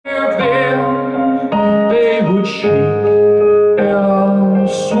cheek and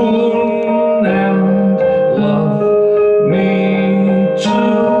swoon and love me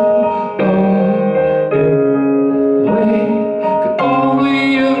too. Oh, if we could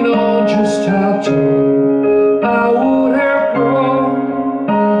only have known just how tall I would have grown,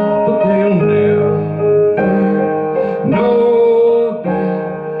 but they'll never know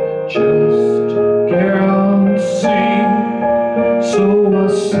that, just can't see. So I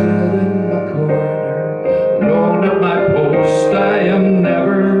sit in my corner, alone at my post. I am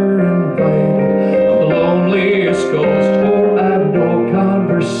never invited. I'm the loneliest ghost, for I've no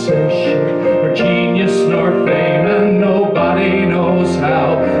conversation, nor genius, nor fame, and nobody knows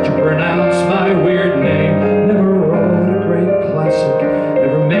how to pronounce my weird name. Never wrote a great classic,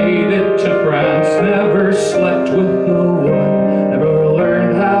 never made it to France, never slept with a woman, never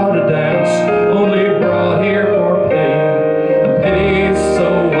learned how to dance, only brought here for pay, and pay so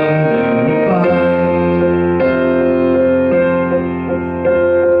undignified.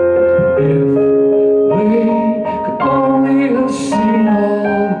 If we could only have seen all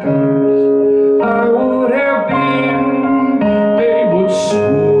the colors I would have been, they would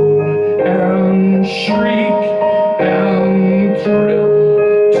swoon and shriek and thrill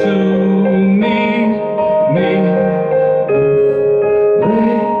to meet me. If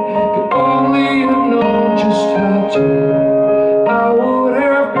they could only have known just how tall I would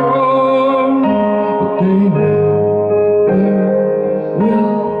have grown, but they never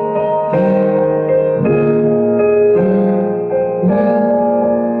will. They never will.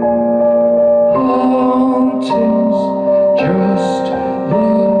 Hauntings, just the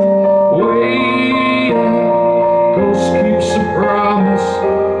way a ghost keeps a promise.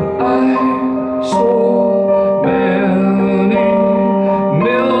 I stole many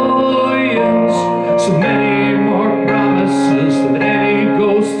millions, so many more promises than any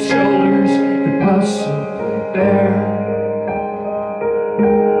ghost's shoulders could possibly bear.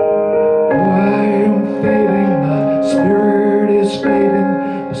 Oh, I am fading, my spirit is fading,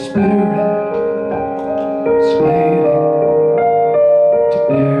 my spirit is fading to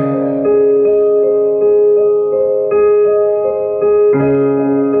air.